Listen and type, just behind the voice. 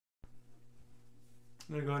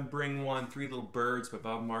I'm gonna go and bring one, Three Little Birds by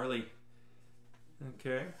Bob Marley.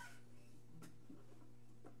 Okay.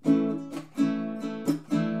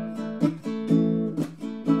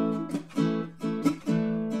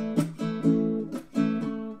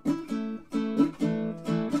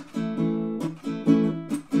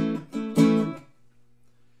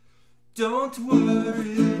 Don't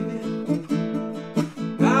worry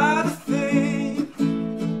about a thing,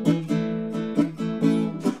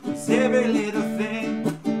 'cause every little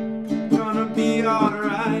thing gonna be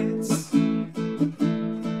alright.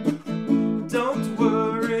 Don't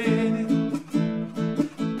worry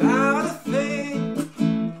about a thing,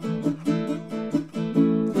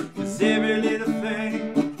 'cause every little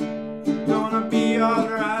thing gonna be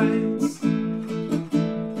alright.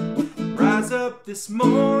 Rise up this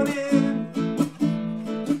morning,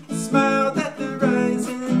 smiled at the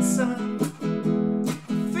rising sun,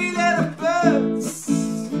 three little birds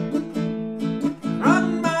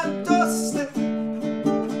on my doorstep,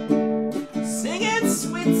 singing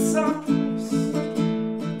sweet songs,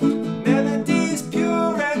 melodies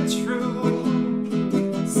pure and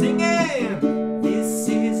true, singing, this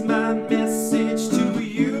is my message to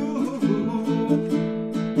you.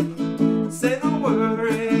 Say don't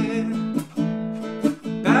worry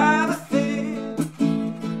about a thing,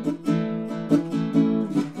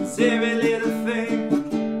 'cause every little thing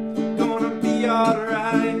gonna be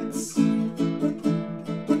alright.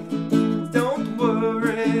 Don't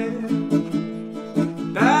worry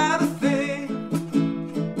about a thing,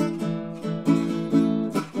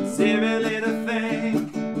 'cause every little thing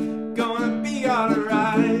gonna be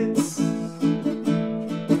alright.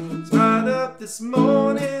 Right up this morning,